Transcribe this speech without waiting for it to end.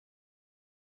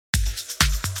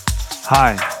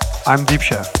Hi, I'm Deep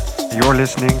Chef. You're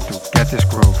listening to Get This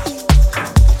Groove.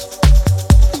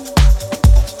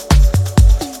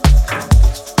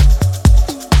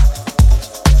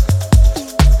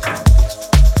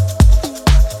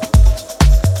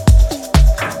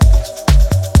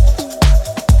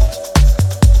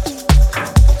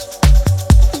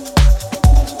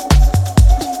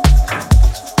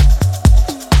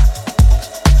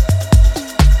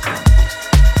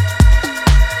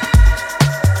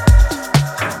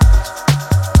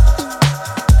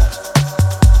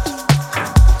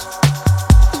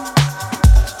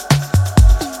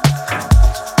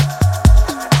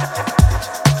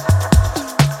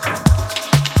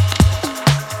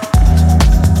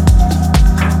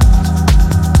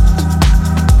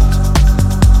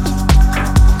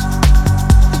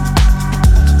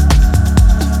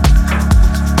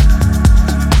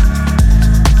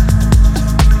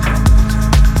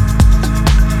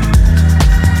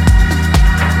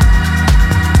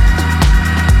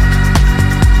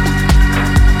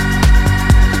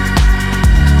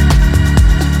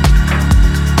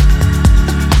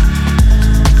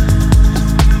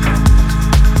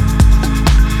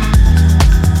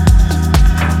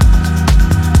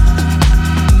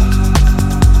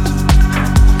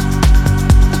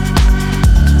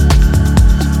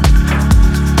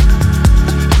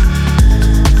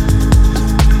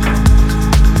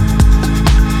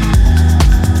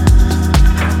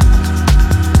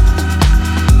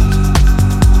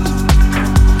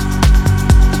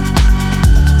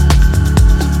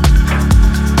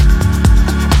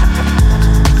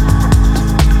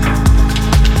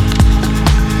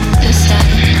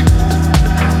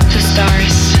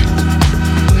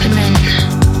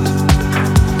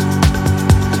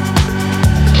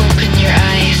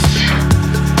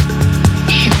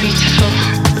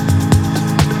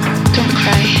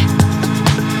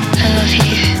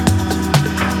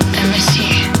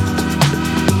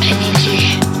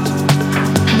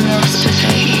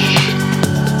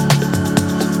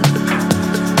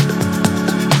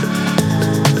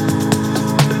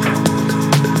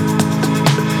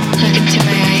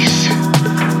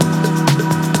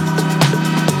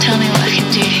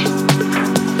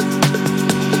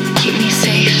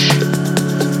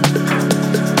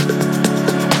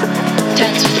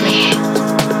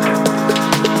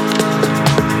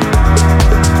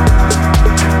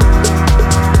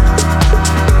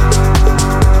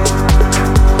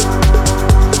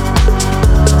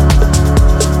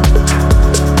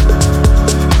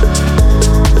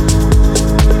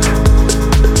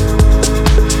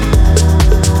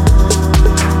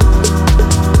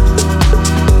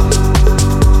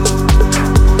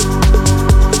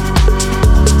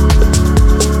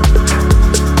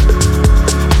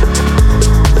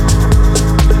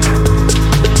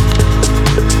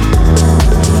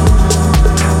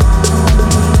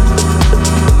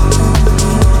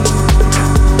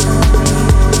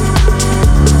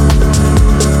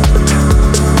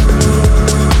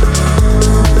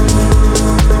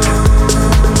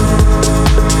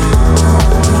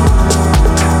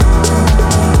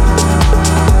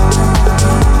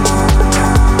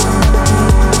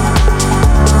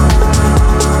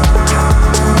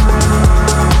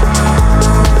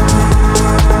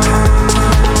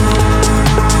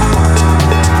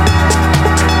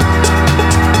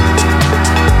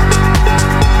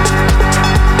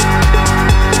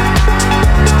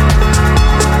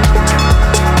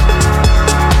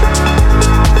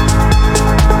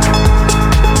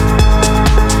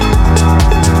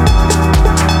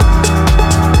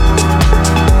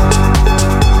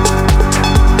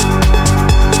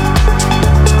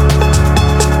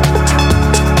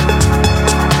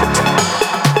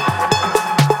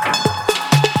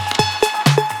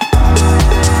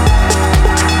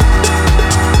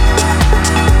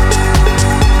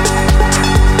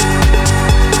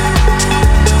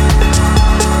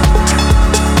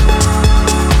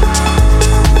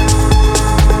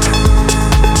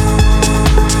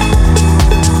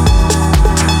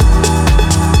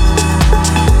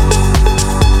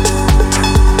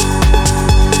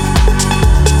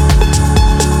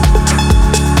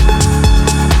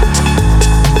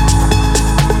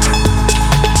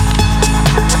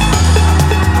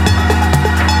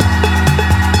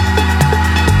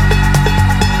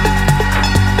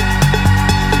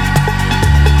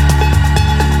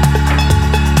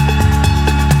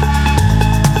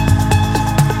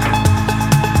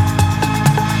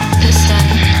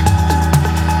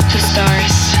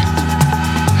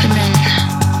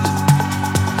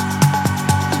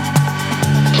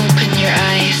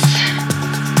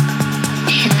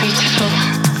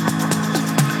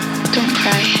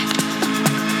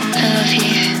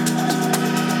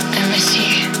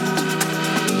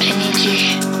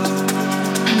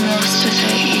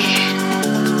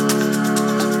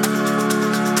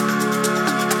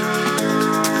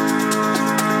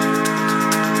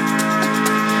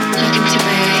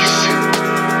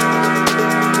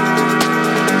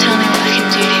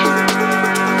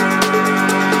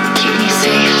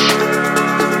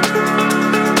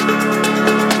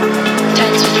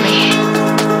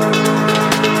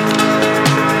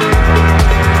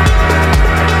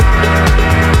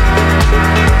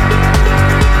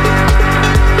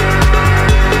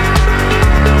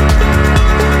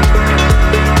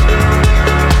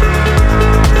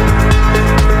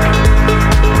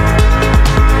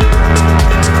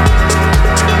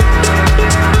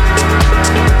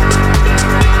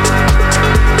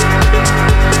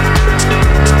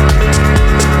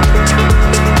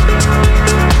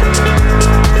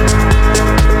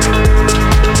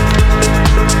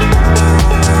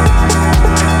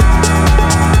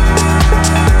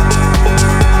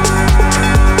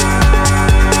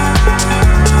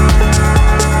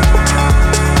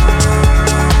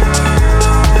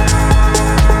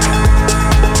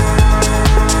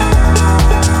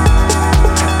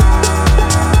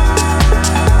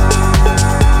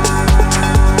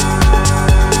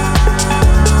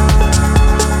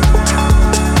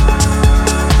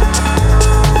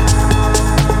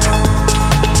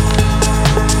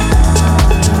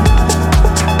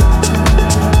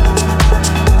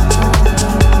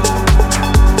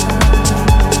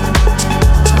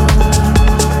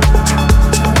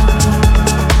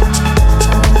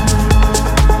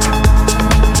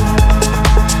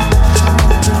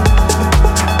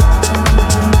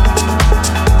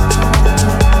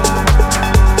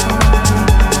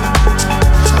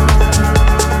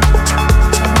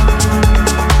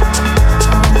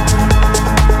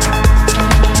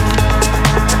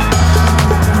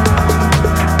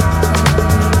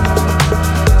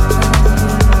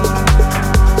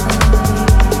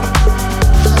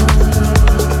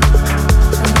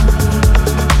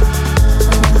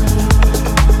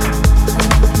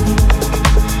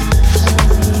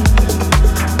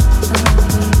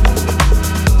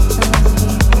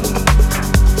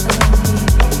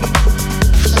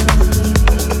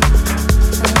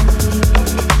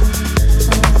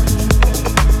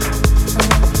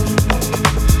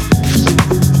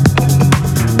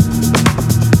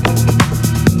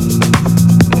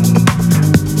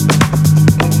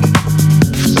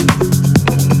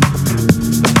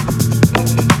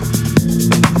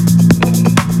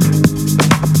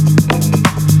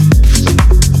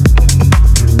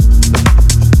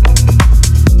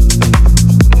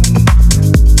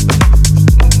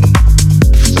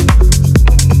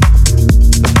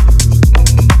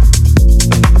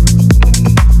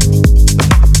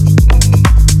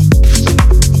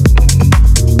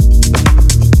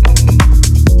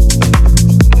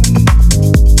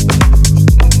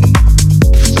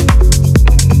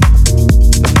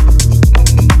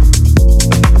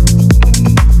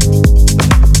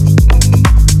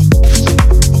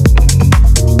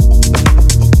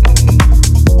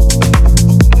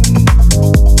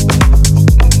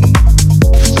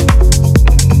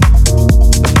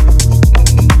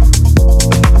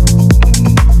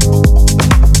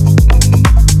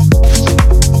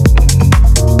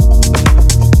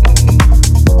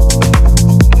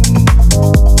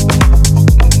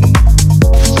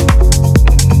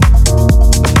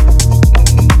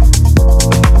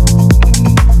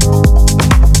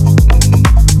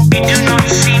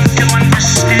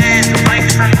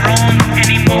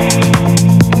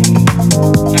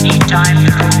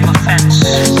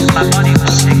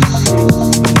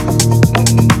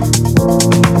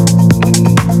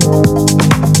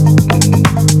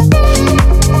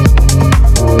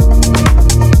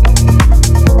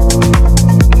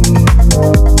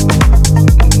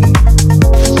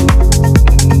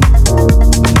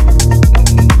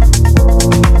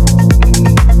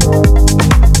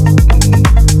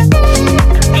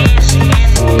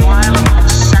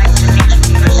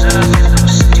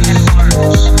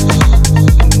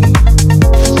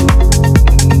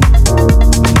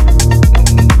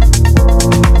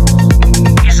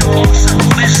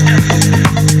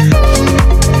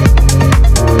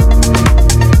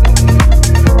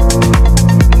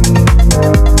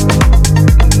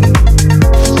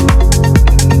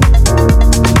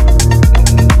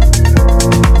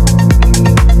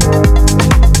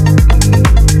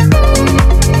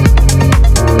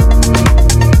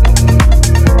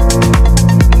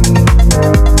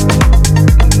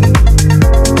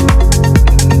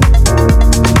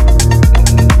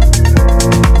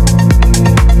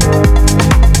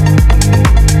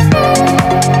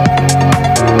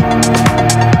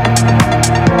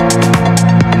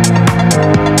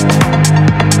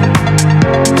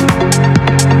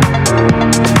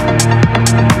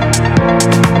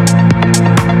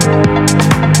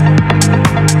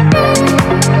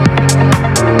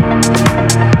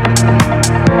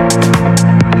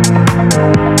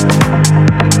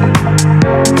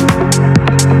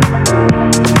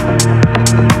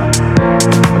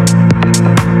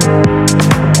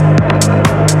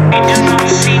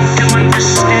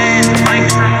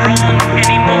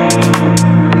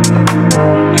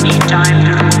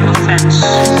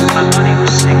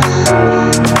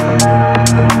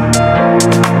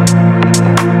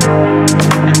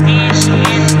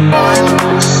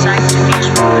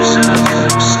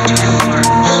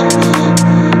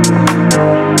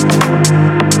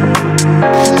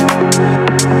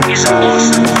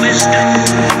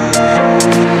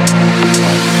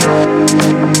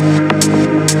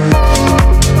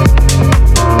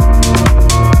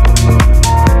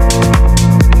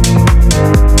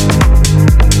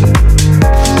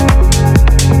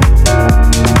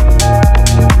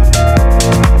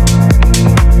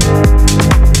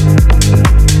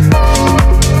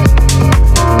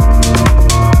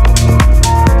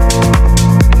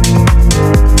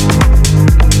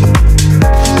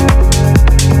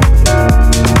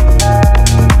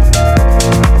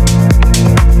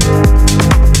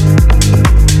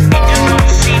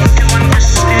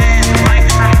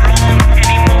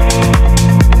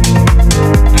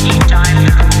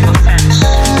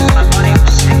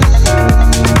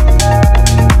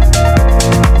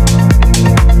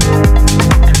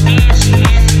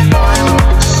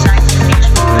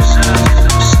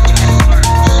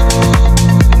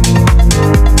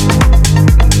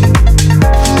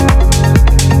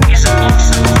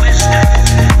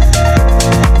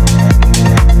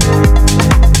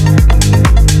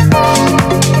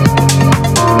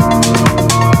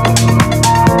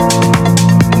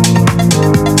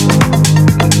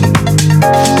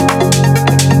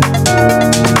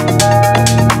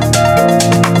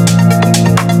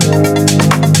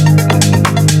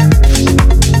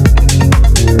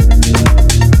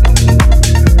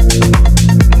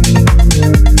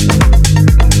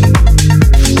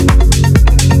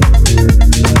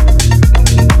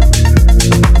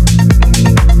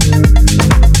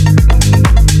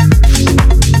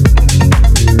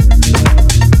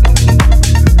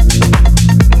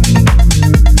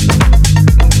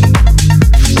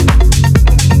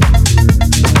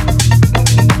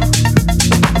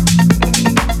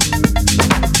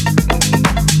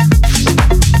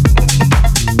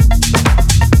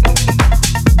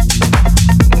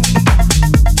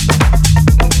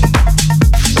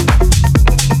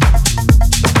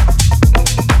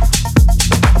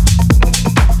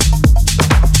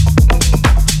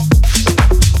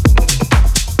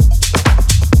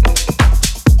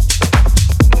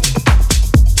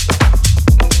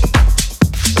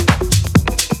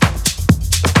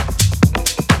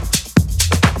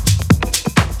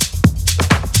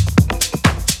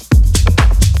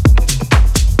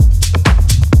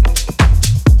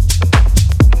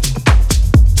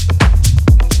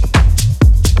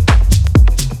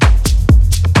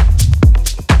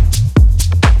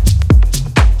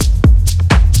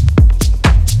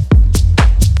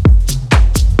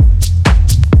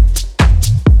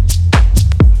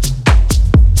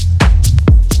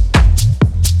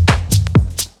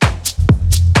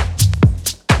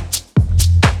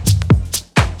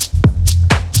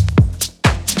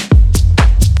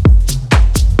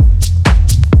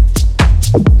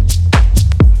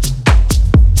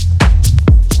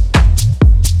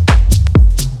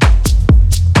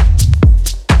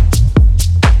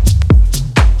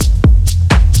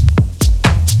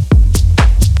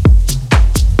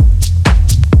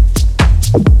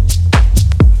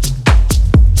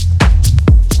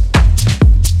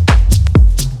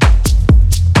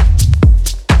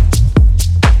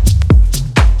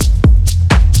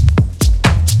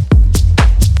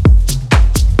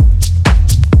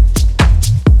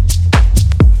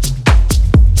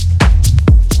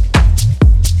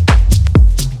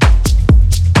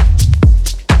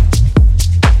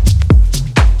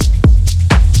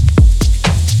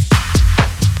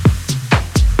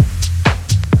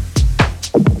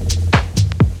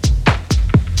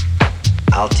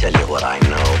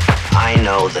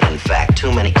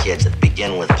 kids that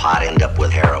begin with pot end up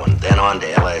with heroin, then on to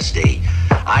LSD.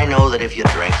 I know that if you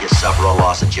drink, you suffer a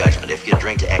loss of judgment if you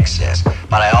drink to excess,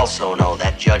 but I also know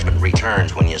that judgment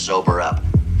returns when you sober up.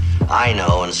 I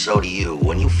know, and so do you,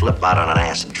 when you flip out on an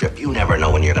acid trip, you never know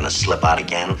when you're gonna slip out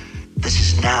again. This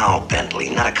is now, Bentley,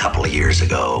 not a couple of years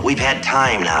ago. We've had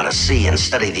time now to see and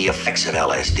study the effects of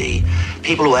LSD.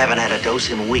 People who haven't had a dose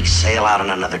in weeks sail out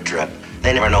on another trip.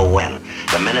 They never know when.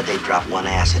 The minute they drop one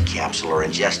acid capsule or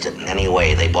ingest it in any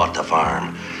way, they bought the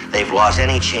farm. They've lost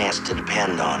any chance to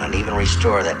depend on and even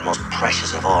restore that most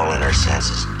precious of all inner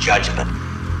senses, judgment.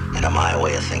 And to my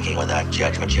way of thinking, without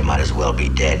judgment, you might as well be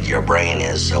dead. Your brain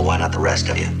is, so why not the rest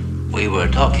of you? We were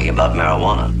talking about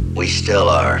marijuana. We still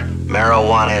are.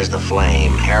 Marijuana is the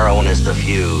flame, heroin is the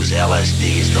fuse,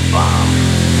 LSD is the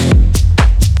bomb.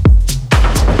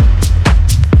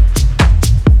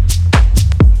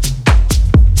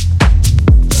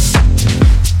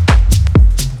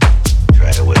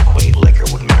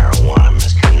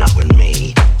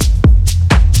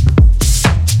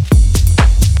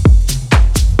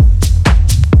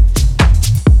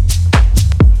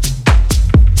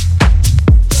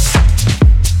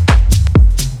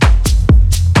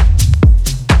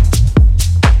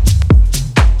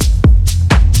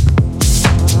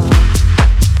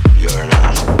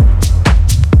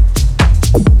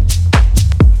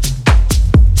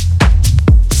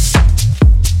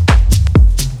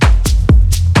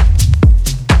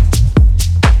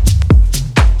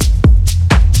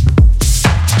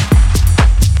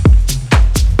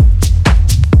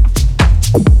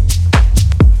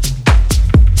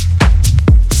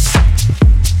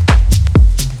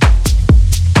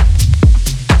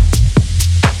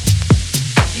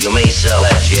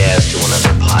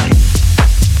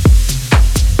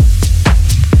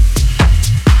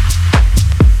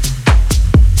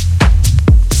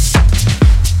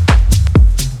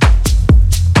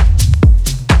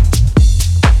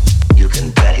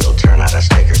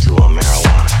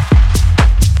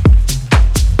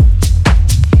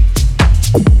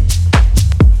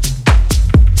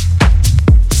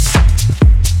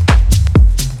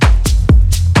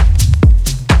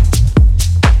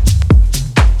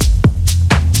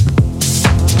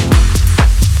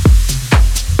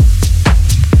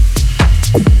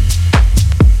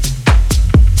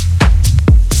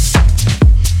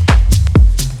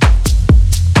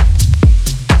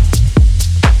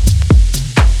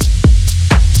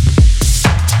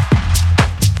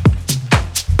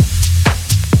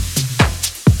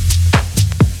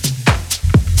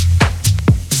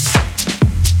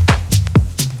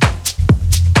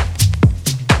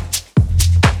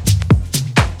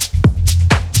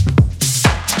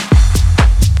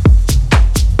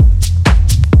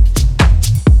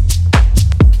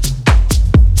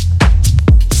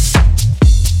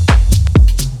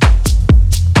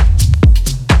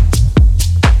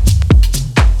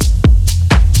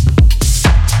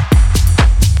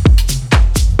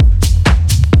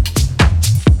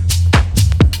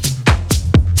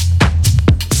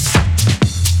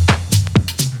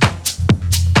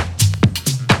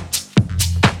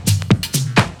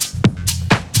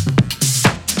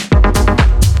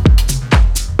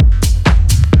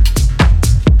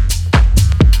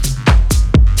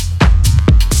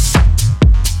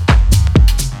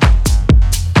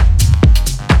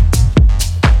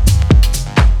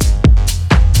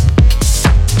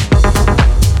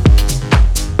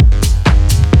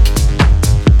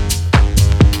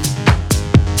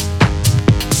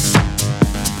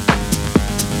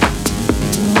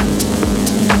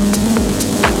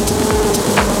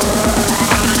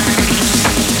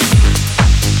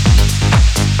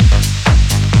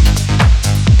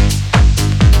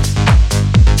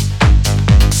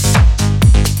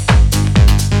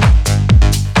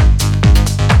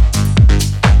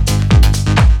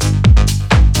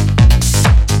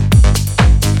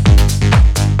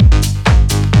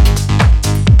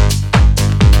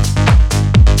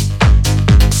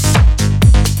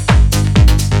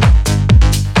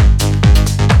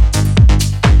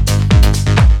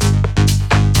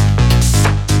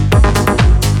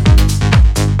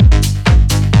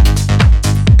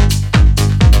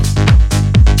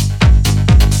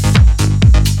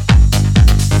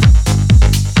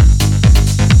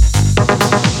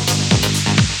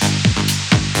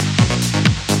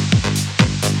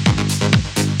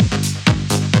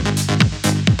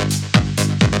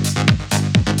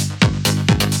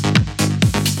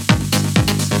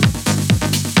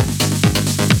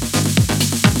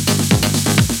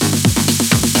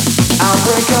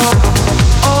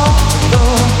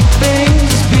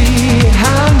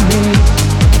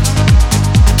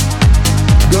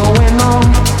 Going on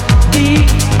the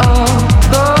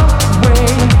other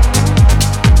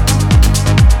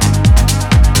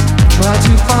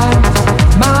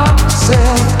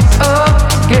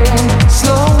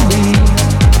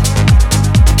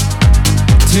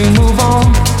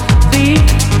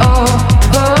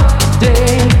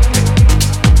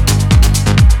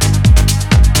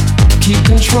Keep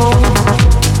control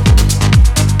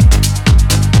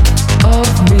of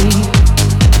me.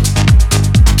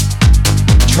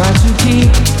 Try to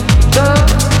keep the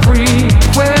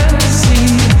frequency.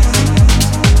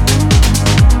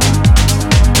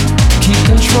 Keep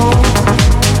control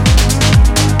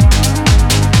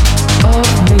of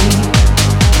me.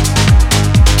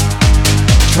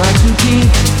 Try to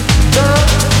keep the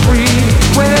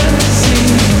frequency.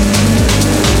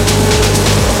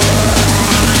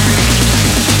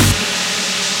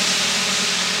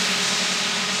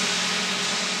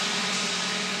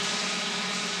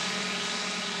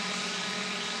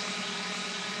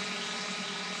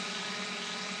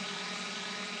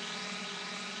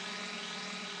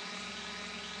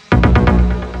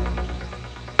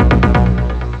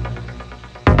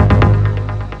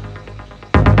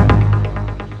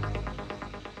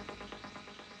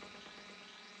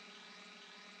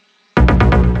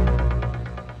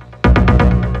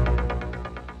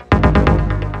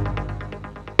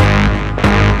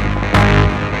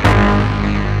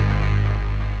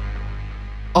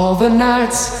 All the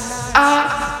nights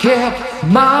I kept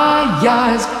my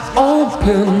eyes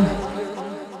open.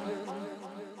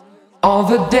 All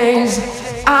the days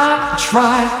I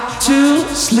tried to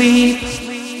sleep.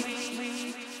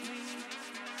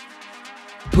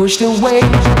 Pushed away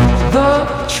the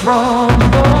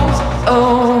troubles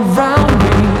around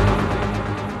me.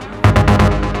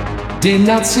 Did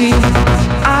not see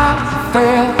I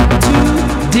fell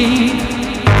too deep.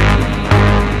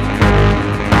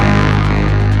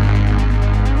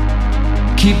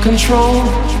 Keep control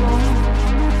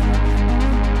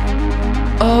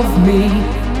of me.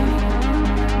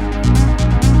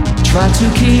 Try to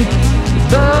keep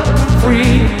the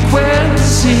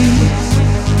frequency.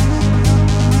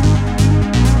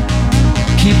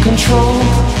 Keep control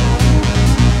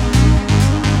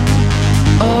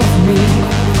of me.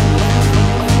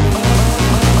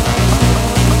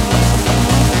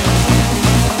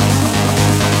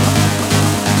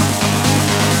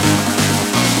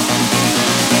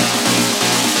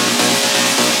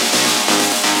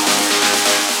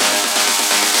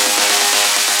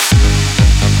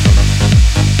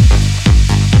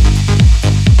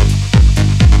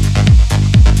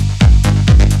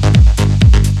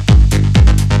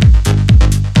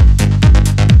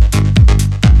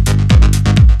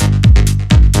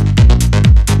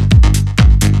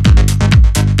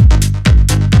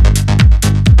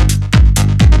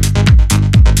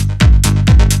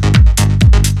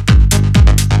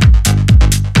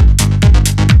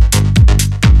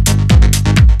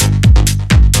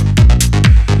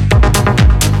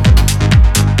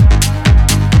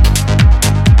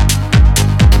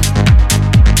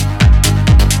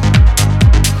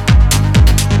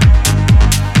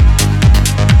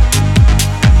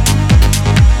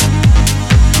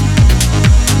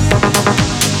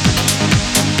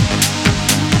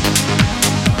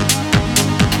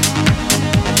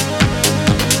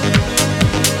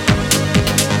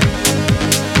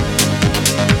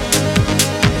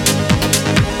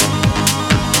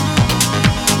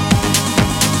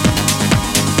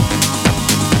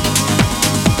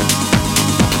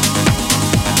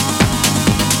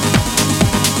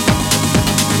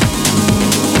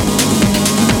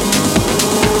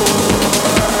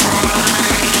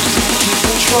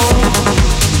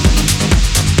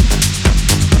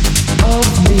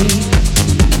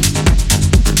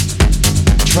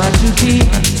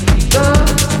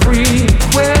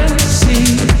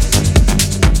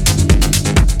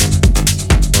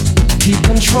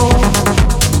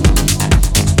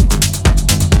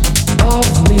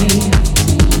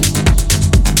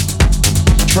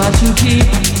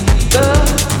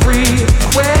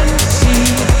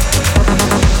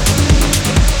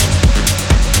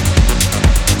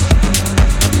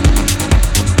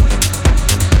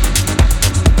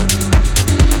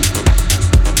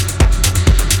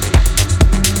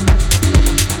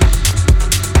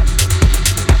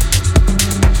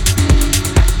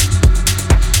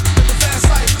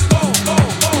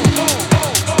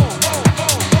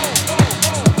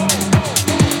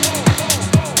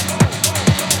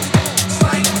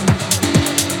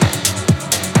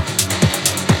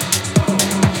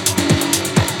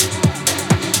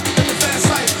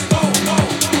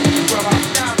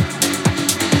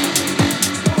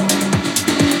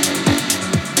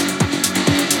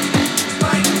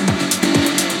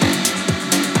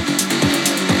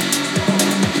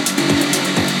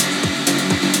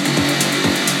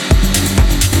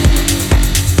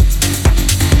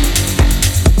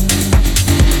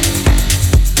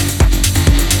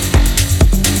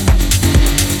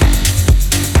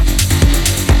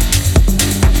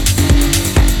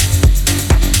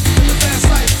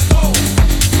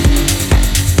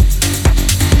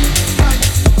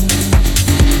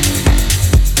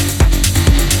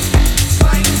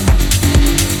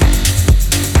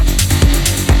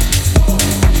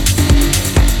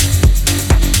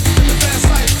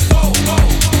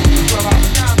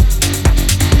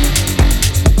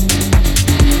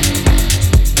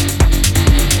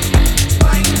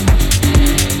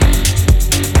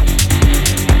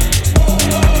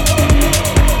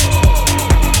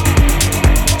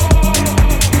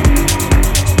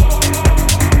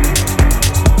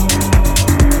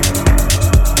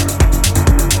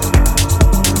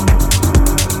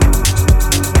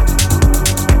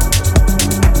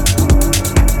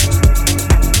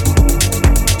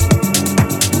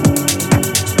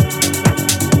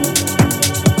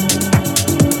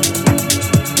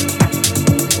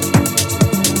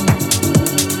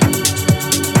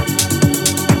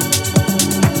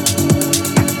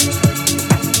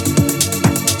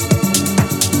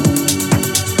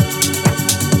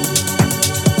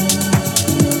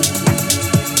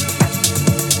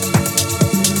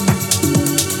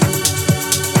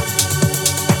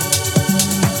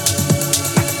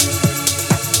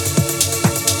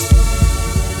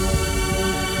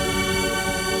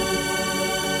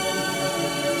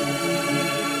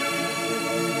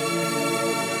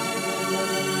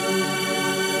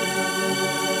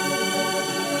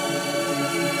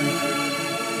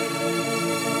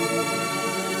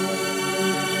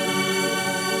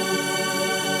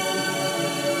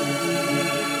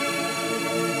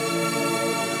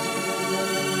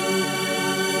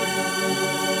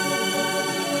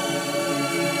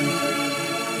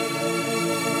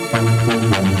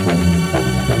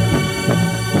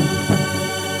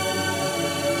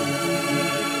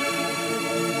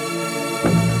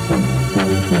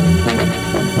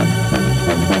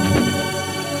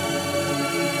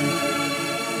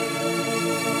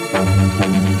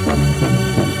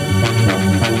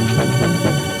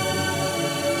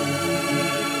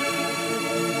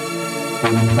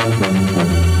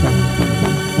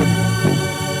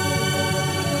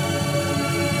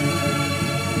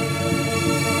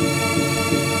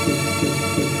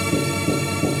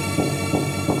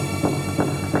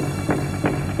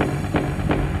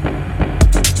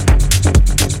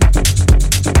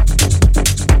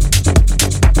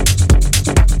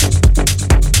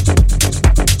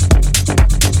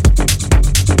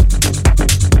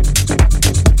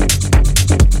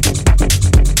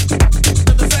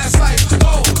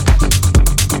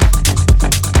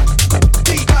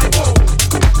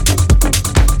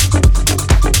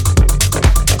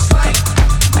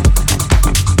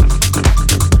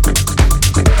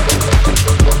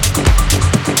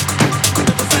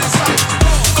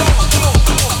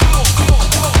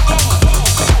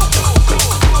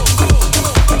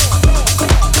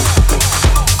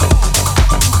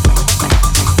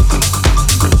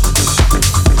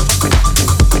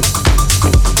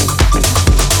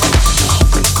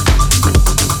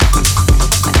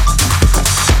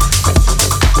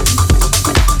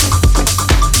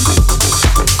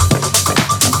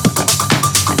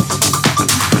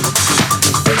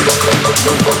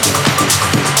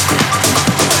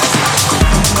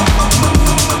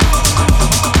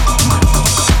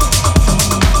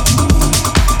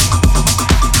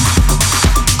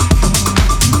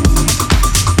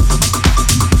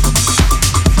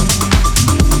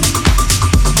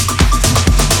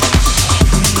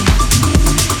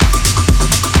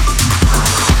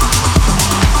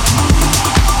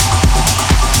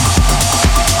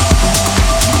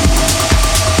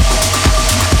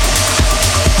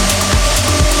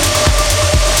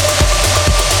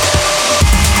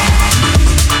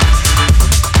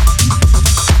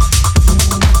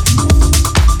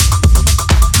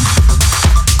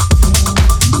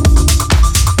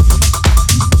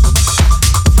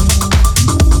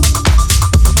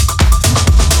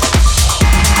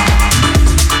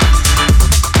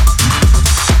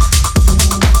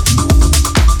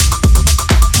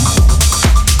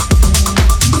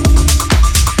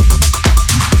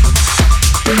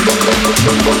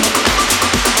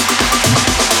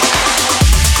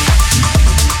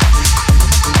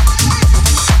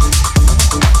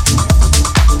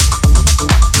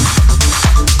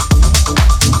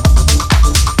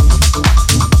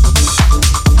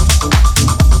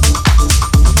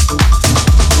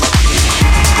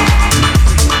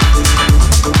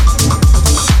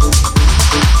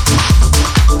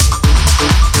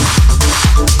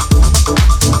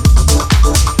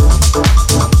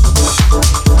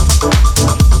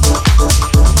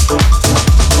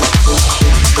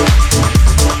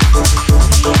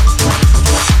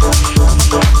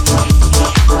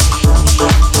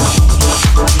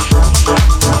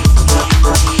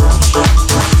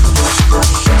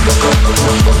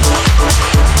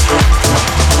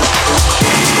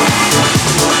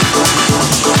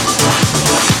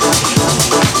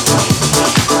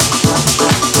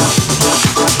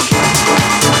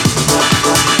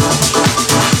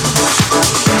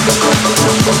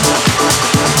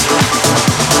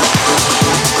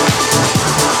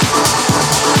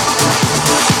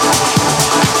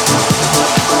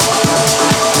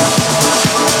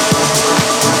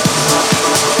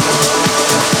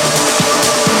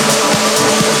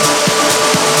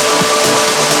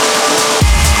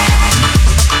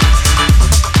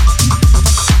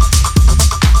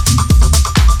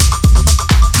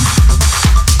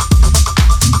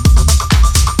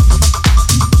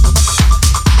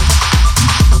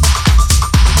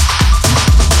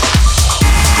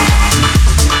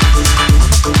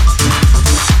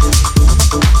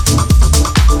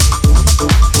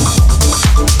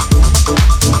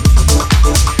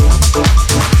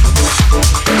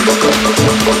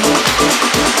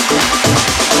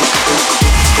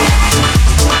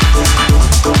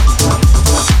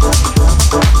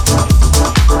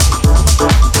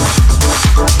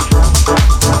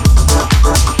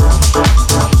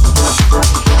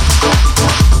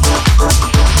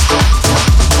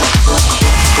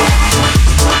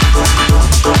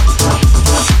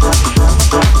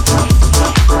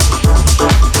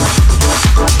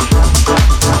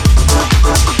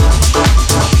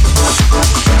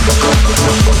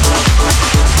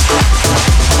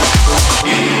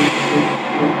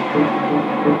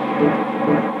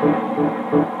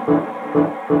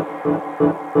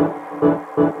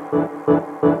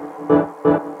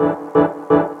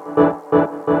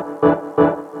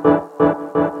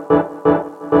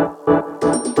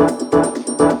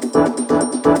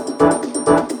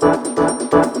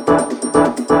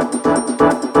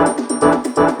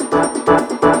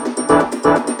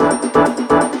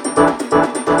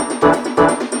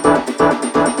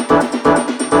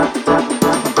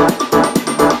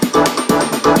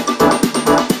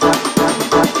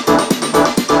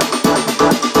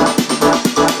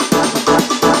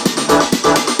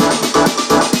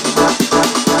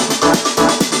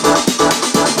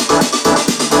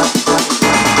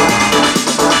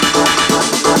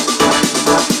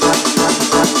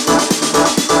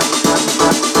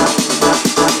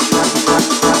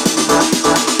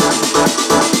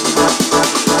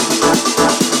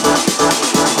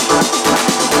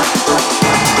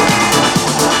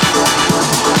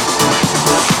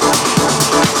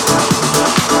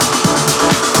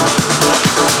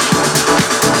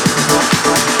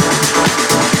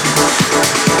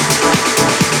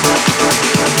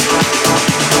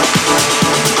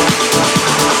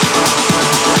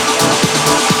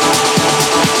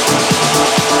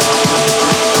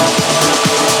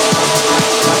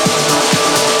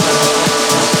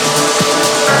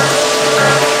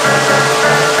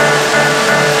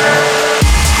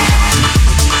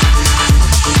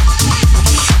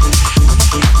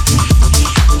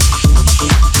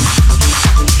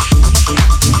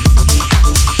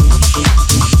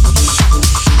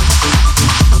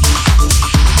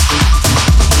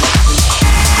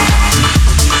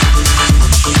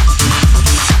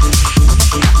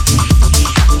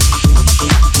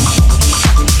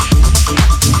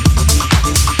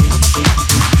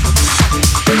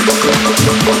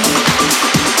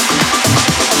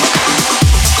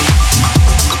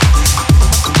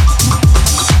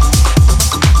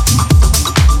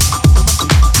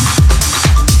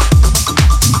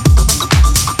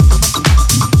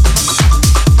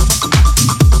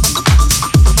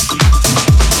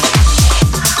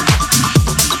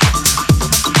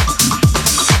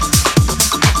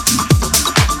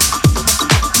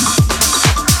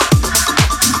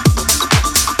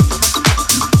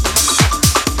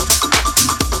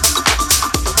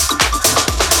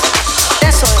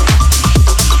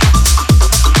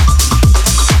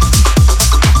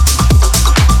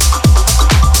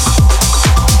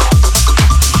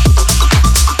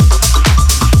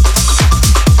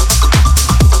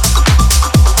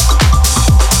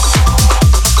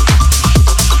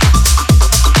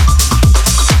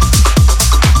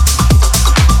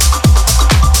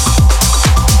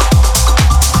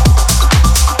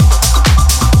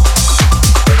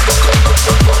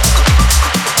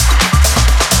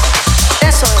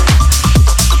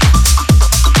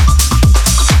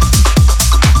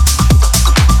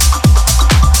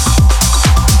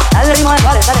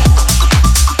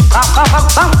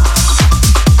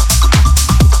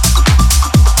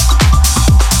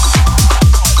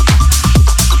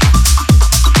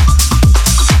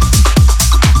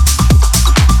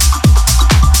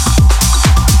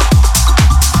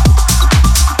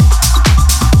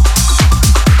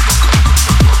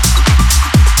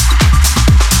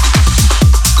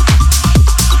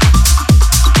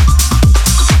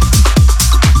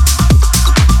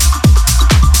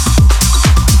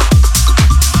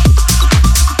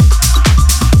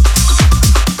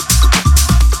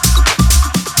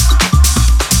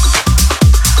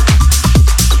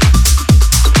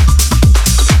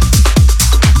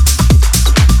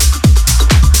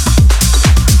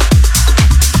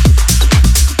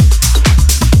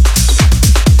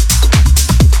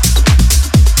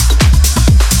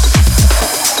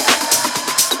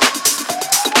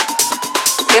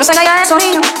 no se caiga eso,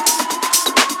 niño.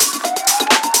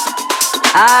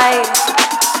 Ay,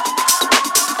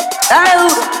 dale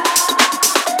duro.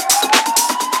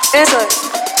 Eso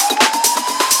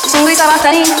es. Sonrisa basta,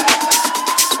 niño.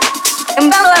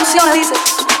 Temblando de emociones, dice.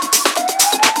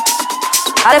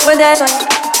 Dale fuerte a eso, niño.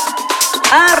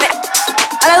 Arre.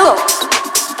 Dale duro.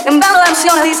 Temblando de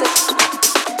emociones, dice.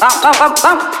 Pam, pam, pam,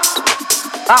 pam.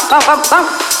 Pam, pam, pam, pam.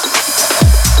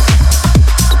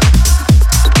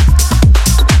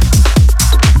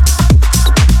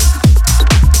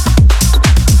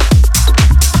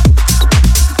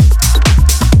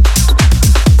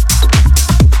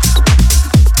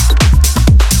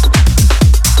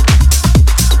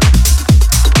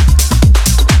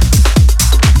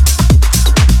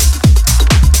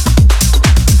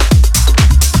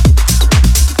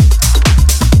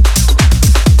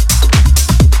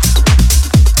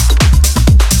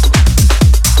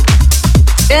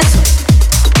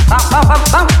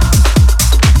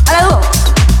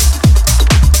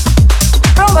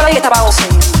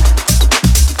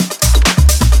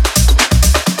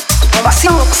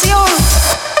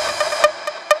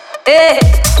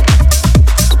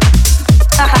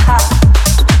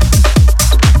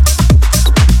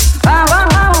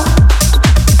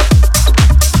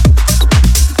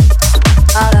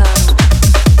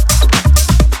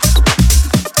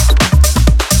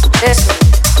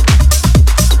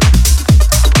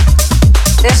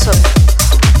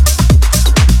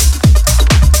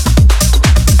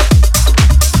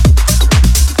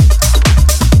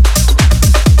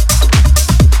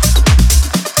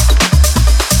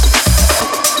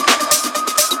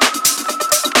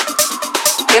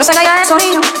 No se caiga eso,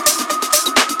 niño.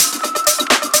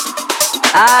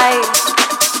 Ay,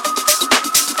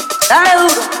 dale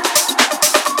duro.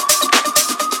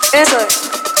 Eso es.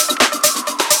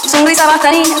 Sonrisa basta,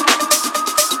 niña.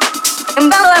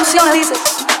 Temblando de emociones, dice.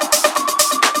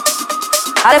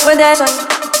 Dale fuerte a eso, niño.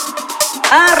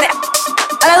 Arre.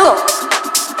 Dale duro.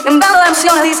 Temblando de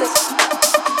emociones, dice.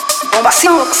 Con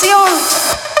pasión, con pasión.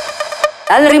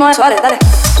 Dale el ritmo a eso, dale, dale.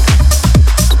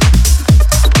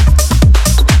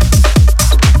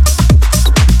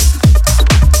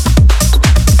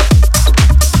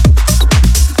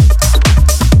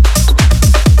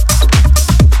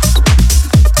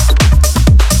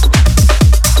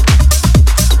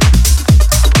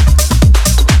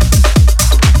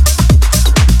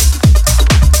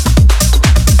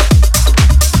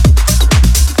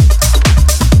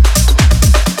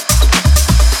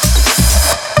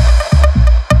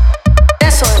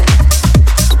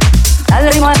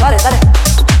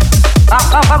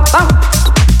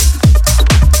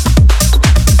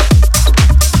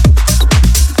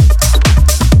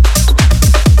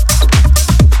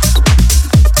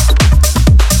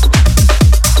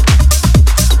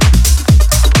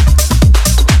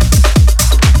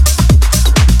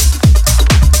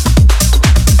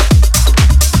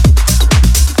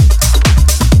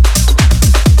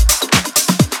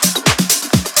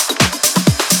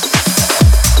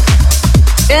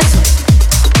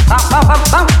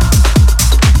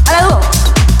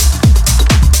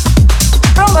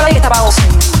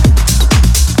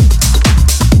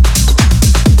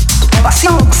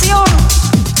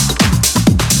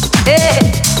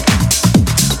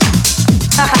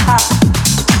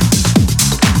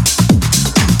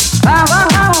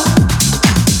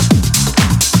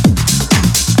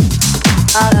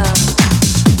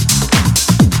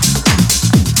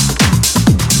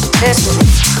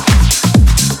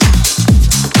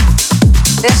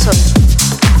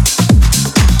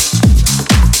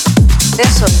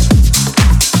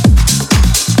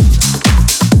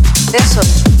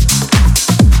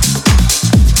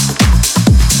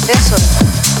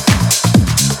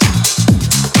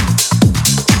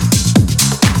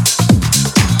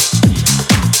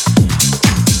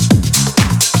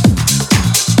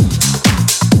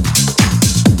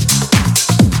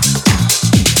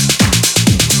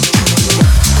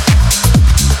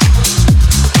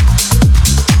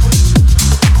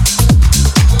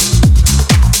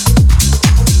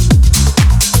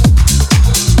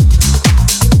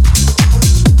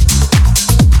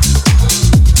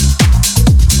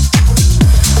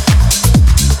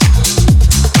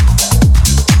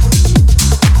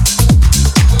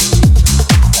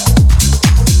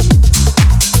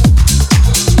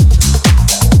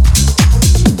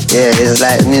 Yeah, it's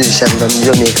like musician from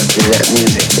Jamaica play that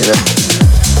music, you know.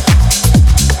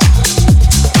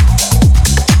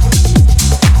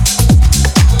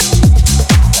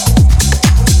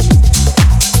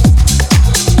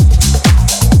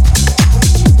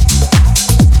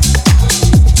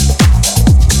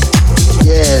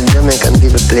 Yeah, Jamaican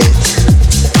people play it.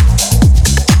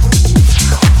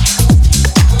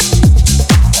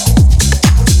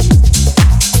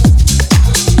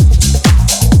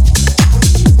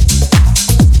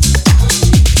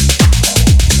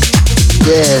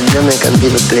 Yeah, Jamaican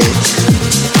people play it.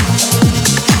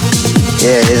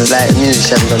 Yeah, it's like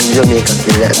musician from Jamaica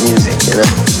play that music, you know.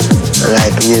 And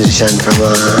like a musician from,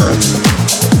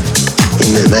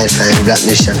 you might find black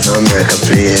musician from America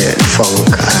play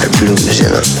funk or blues, you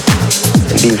know.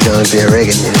 And people don't play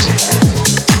reggae music.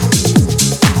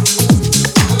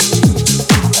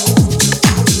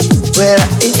 Well,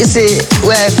 you see,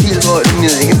 where I feel about the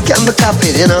music, it can be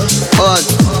copied, you know, but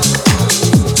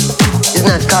it's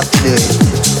not copy to it.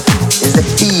 It's the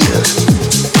feel.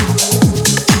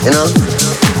 You know?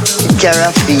 It carry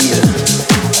a feel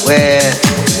where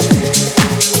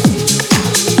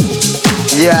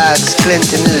you ask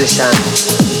plenty musicians,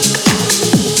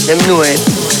 them know it,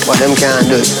 but them can't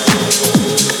do it.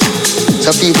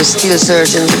 So people still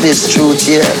searching for this truth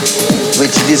here,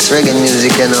 which this reggae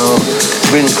music, you know,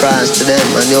 bring across to them,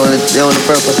 and the only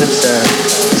purpose it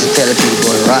serves is to tell the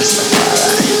people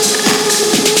Rastafari.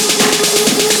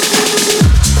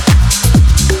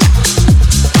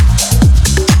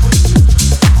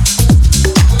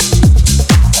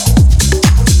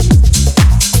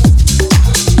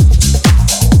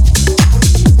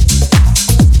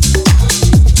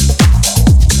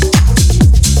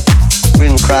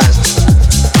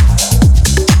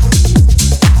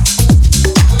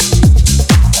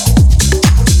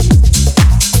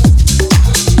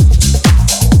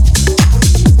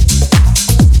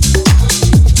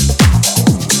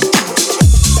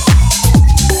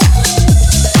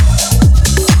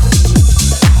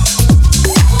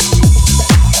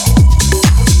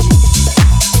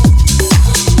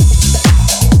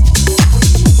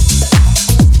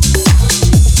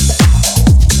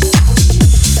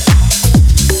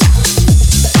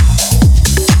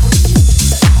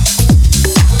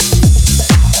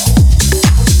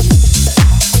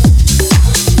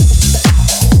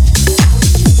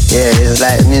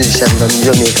 Like musician from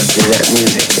Jamaica play that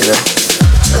music, you know.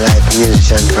 And like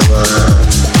musician from,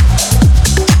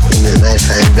 you might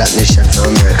find black musician from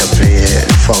America play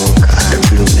funk or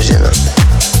blues, you know.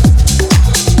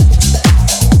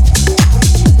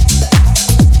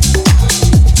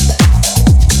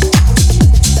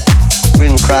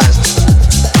 Green Cross.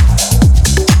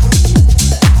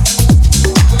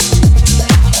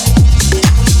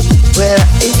 Well,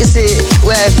 you see,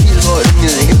 where I feel about the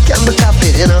music, it can be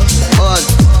copied, you know, but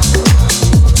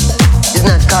it's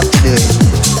not copied to it.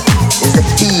 It's the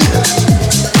feel,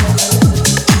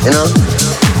 you know.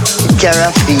 It carry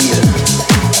a feel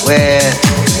where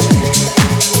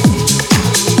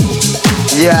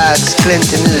you ask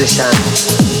plenty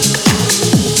musicians,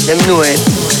 them know it,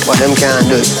 but them can't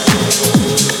do it.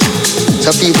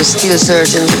 So people still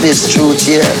searching for this truth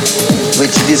here,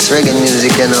 which this reggae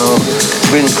music, you know,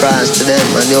 bring across to them,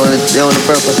 and the only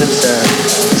purpose it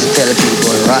serves is to tell the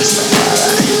people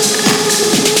Rastafari.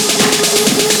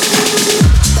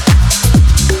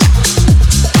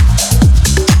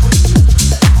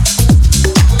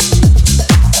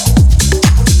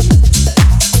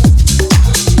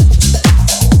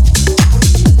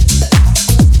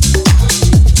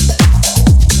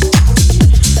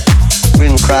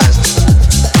 Bring across.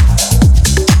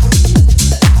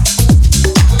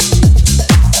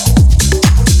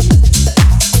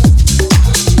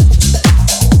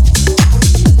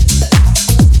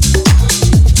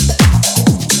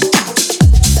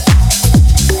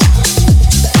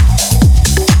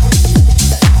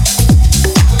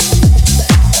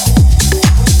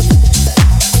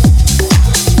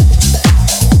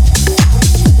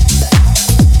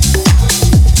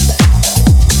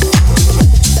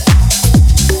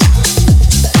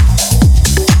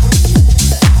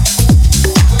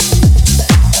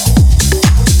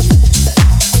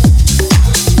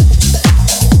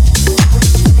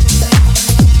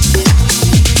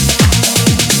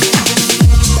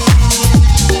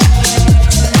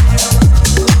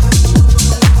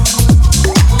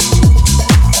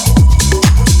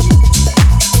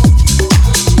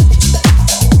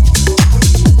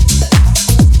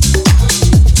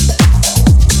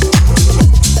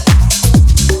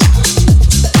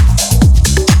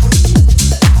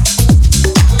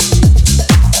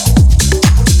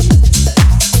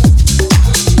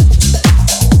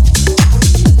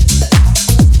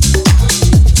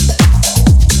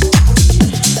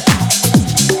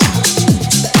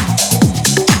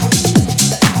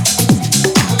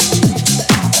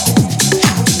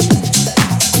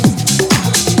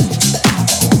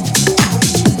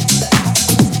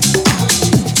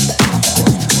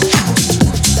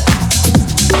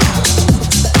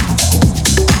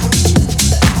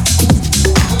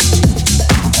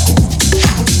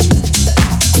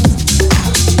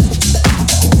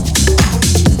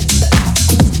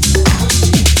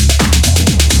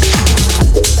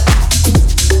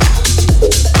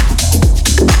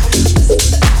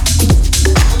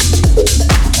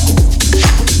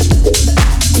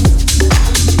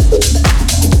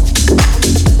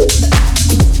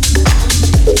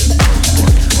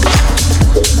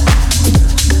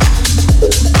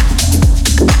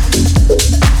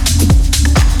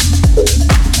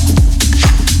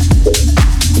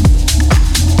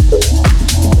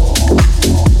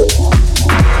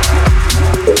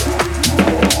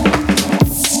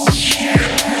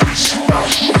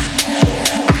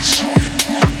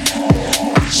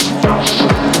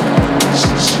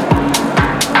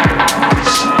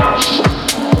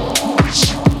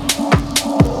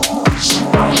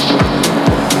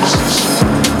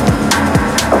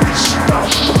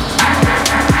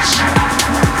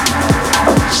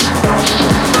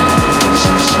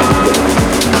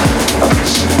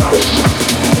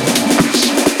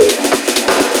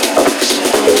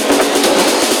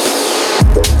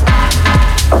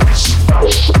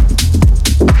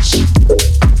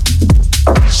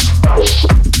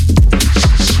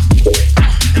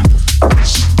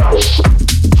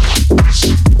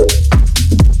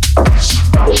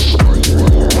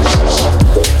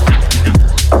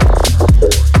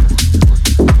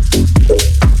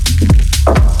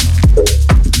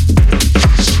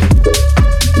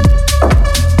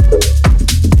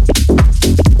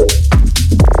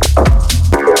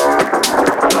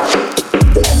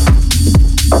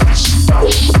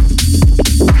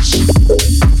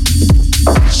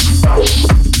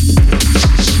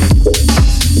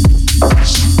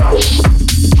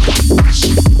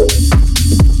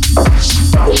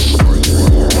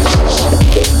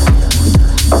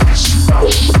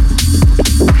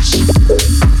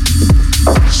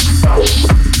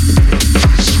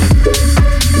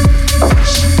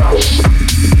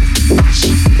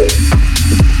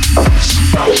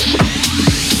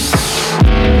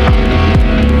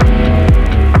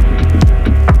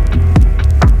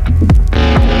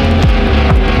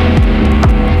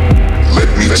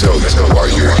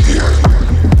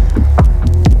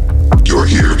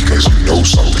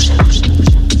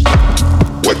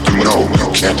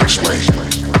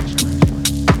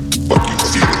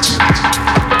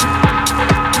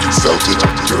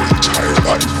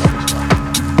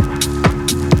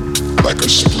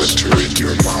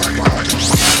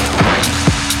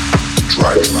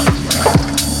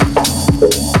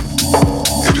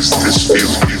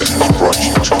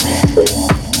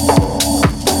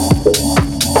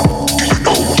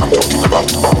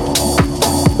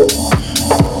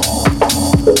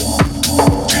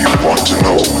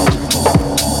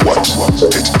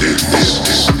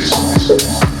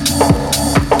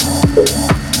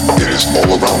 all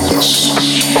around us.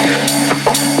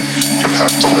 You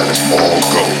have to let it all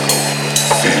go.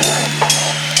 Fear,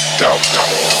 doubt,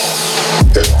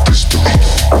 and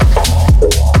disbelief.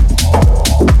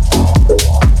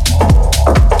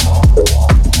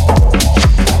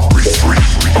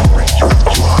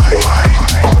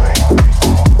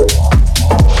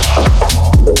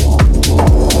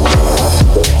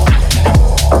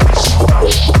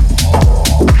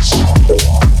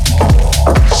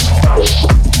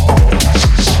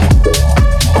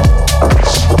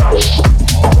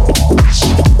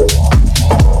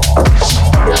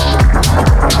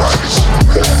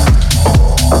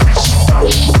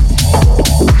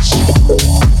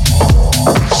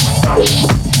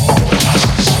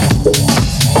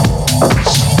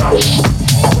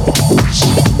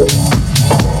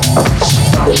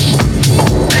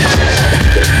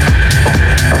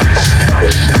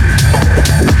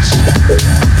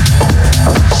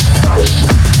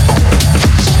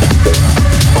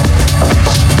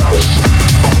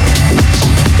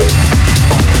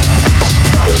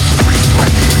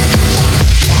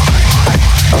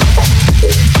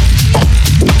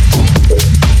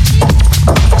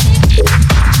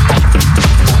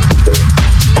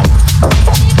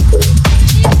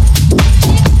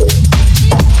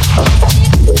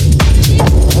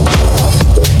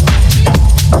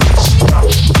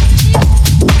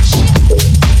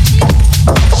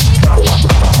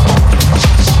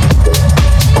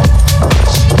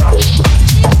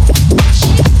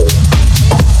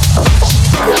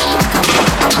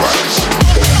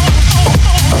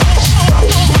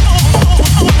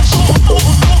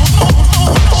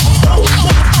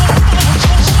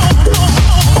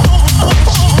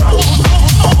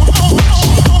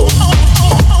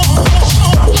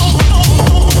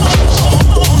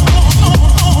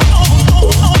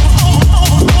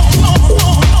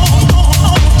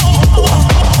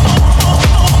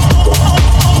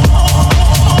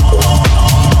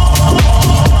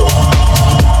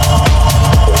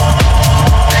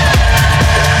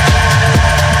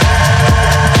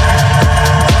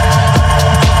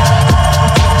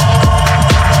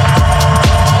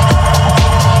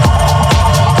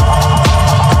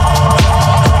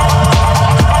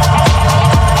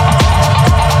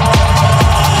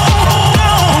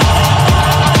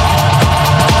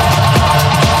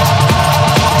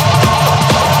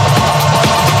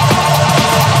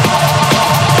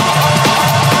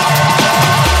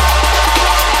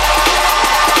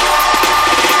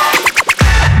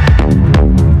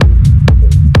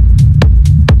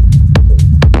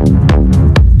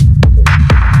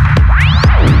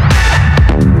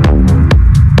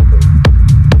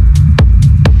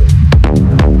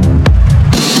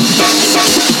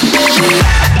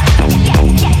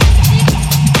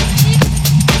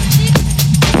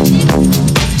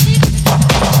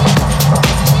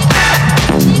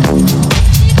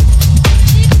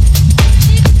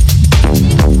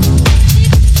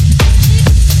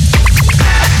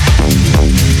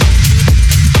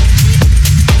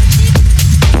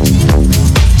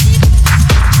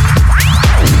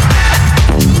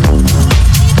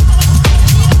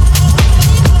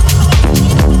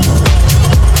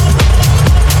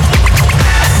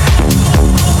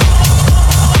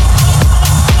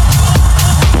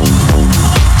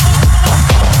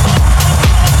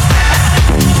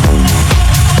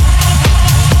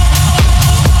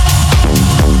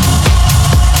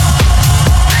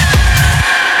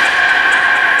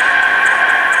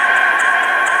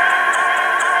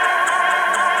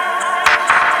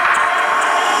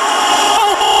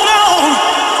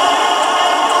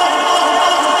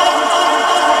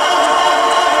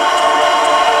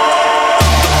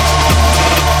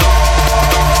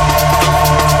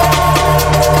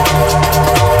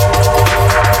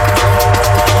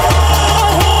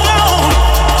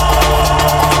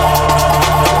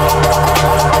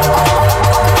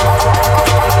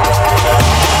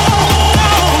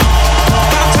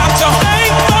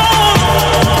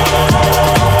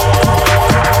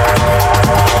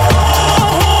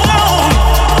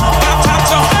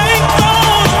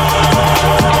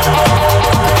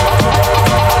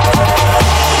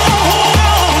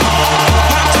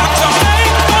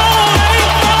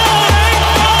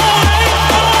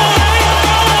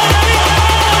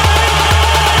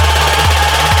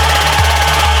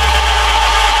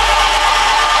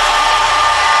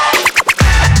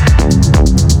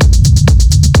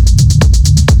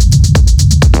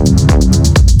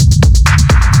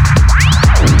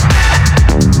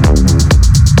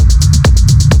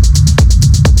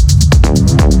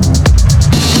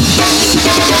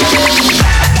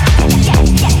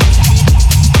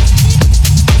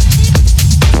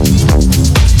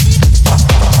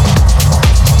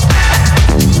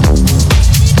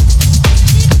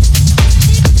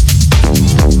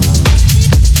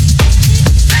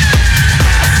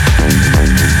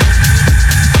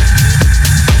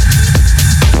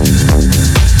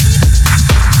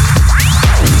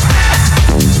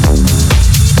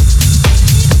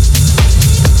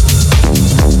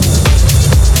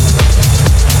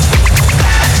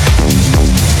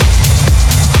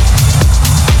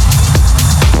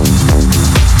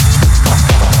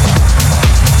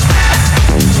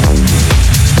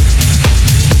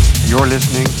 You're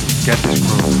listening to Get This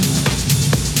Groove.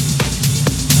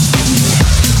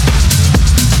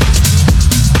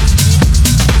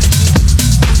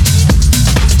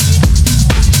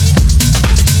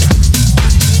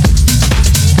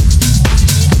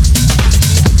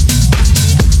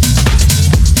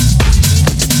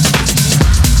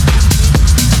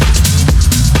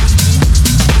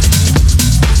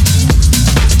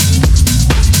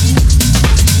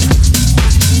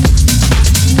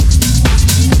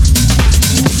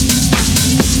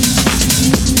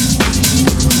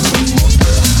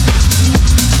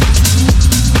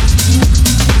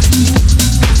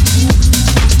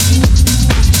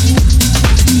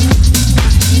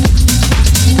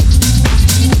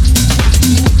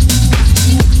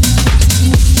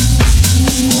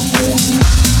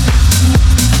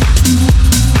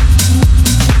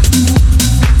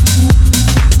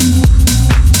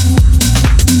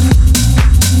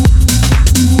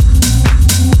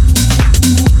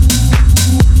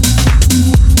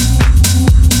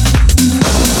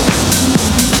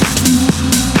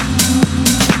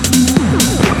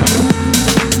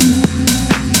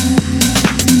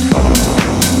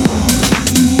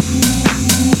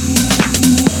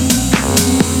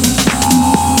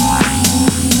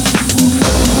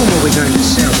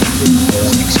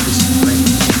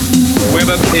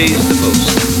 Pays the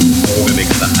most, whoever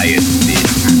makes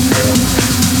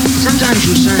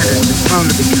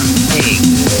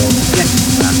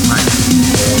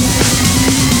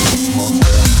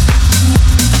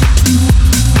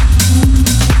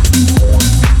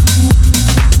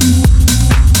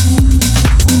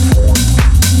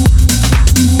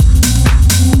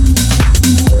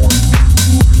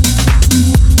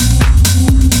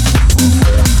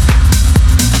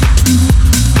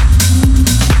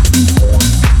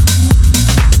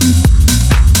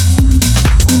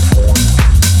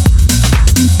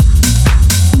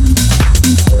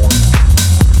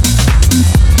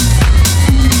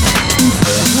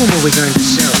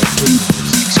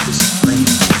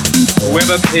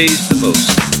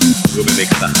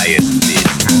the highest bid.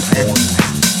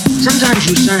 Sometimes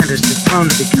you scientists are prone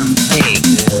to become vague,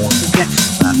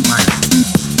 forgetful about minor.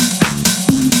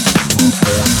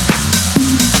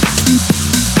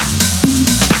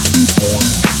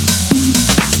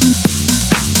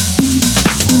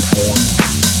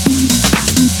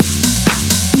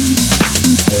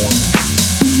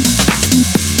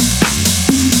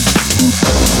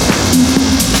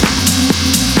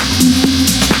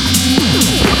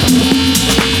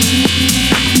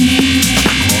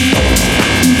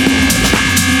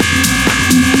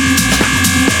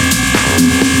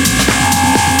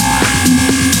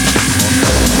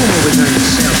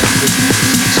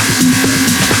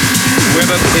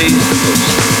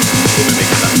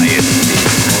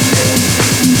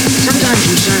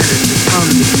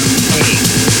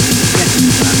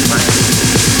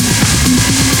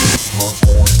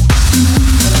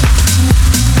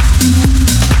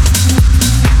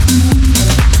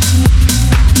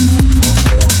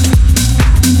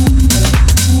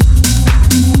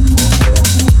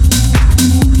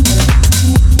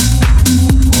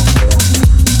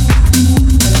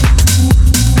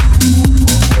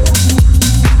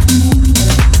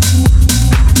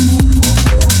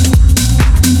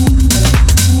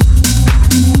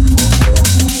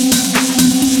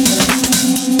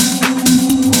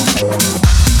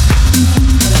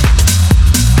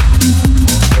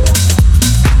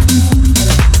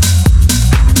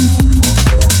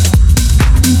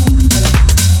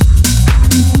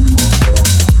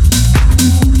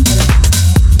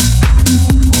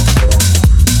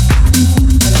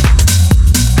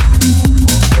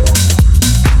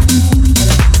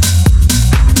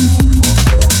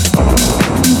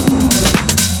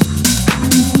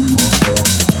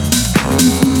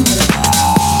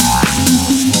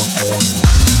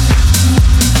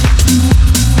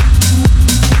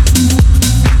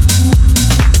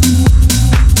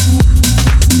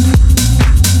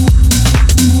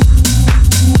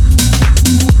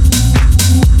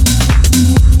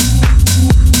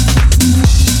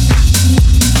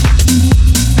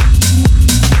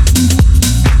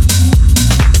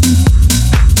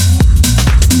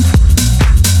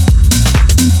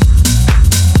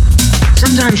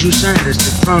 You scientists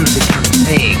are prone to become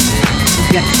vague,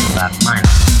 forgetful about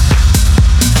minor.